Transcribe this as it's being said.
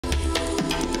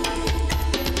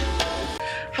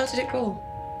How did it go?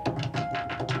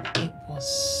 It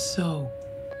was so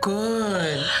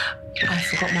good. I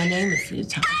forgot my name a few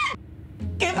times.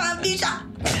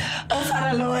 Oh,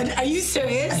 Father Lord, are you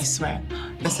serious? I swear.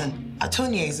 Listen,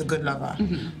 Atonia is a good lover,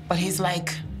 but he's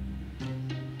like...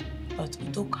 But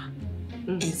Udoka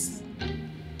is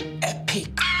epic.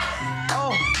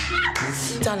 Oh,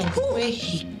 darling, the way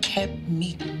he kept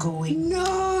me going.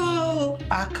 No!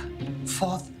 Back,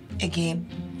 forth, again,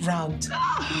 round.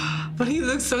 But he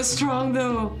looks so strong,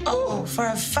 though. Oh, for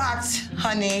a fact,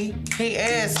 honey, he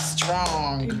is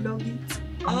strong. I love it.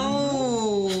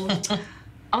 Oh.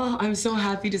 Oh, I'm so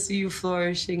happy to see you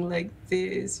flourishing like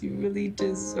this. You really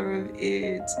deserve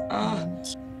it. Oh.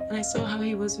 And I saw how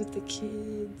he was with the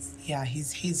kids. Yeah,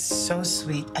 he's so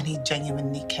sweet and he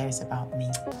genuinely cares about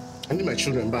me. I need my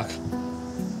children back.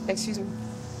 Excuse me.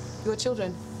 Your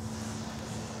children?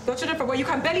 Your children from where you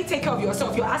can barely take care of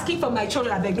yourself. You're asking for my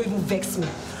children, I beg, don't even vex me.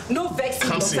 No vex me,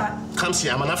 Lota. Come see,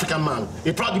 I'm an African man.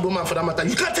 A proud Igbo man for that matter.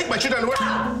 You can't take my children away.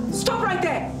 Stop right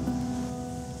there.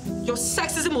 Your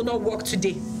sexism will not work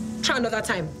today. Try another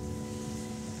time.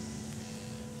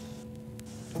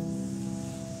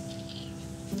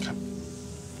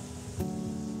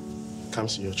 Come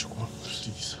see your Chuka,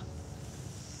 please.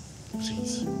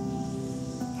 Please.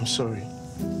 I'm sorry.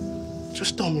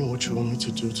 Just tell me what you want me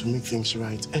to do to make things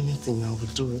right. Anything, I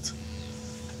will do it.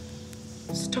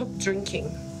 Stop drinking.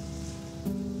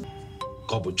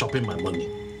 God will chop in my money.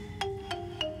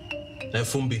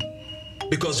 Funbi,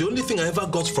 because the only thing I ever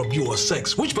got from you was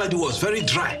sex, which by the way was very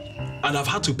dry, and I've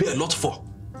had to pay a lot for.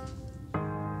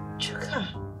 Chuka,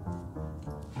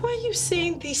 why are you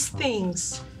saying these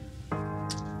things?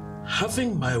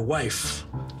 Having my wife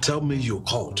tell me you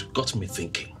called got me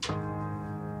thinking.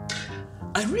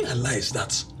 I realized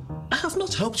that I have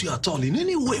not helped you at all in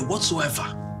any way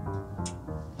whatsoever.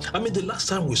 I mean, the last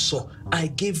time we saw, I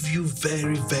gave you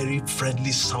very, very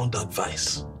friendly, sound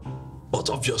advice. But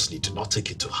obviously did not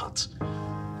take it to heart.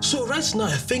 So right now,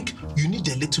 I think you need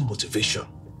a little motivation.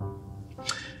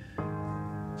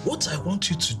 What I want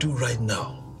you to do right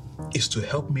now is to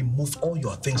help me move all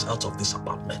your things out of this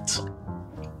apartment.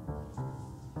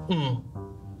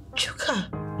 Chuka,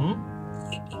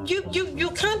 you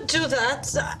can't do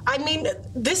that. I mean,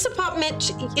 this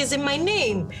apartment is in my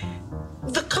name.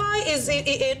 The car is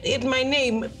in my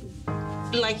name,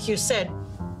 like you said.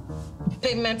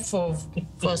 Payment for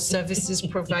services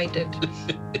provided.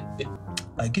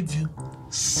 I give you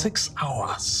 6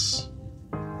 hours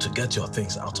to get your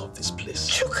things out of this place.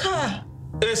 Chuka!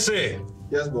 Ese!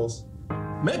 Yes, boss.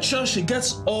 Make sure she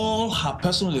gets all her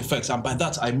personal effects, and by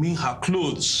that I mean her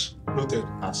clothes. Noted.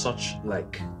 And such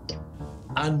like.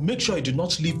 And make sure you do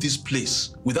not leave this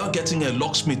place without getting a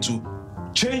locksmith to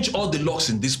change all the locks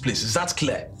in this place. Is that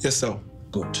clear? Yes, sir.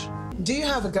 Good. Do you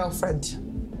have a girlfriend?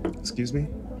 Excuse me?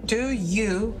 Do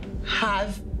you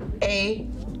have a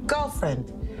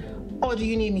girlfriend? Or do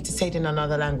you need me to say it in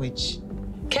another language?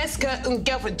 Keska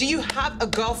girlfriend, do you have a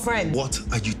girlfriend? What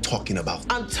are you talking about?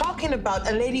 I'm talking about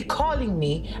a lady calling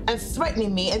me and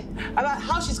threatening me and about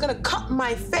how she's gonna cut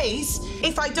my face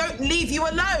if I don't leave you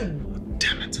alone.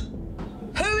 Damn it.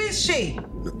 Who is she?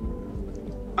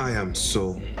 I am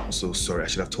so sorry. I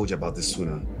should have told you about this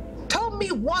sooner. Told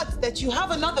me what? That you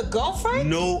have another girlfriend?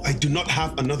 No, I do not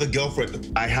have another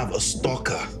girlfriend. I have a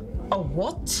stalker. A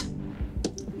what?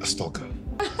 A stalker.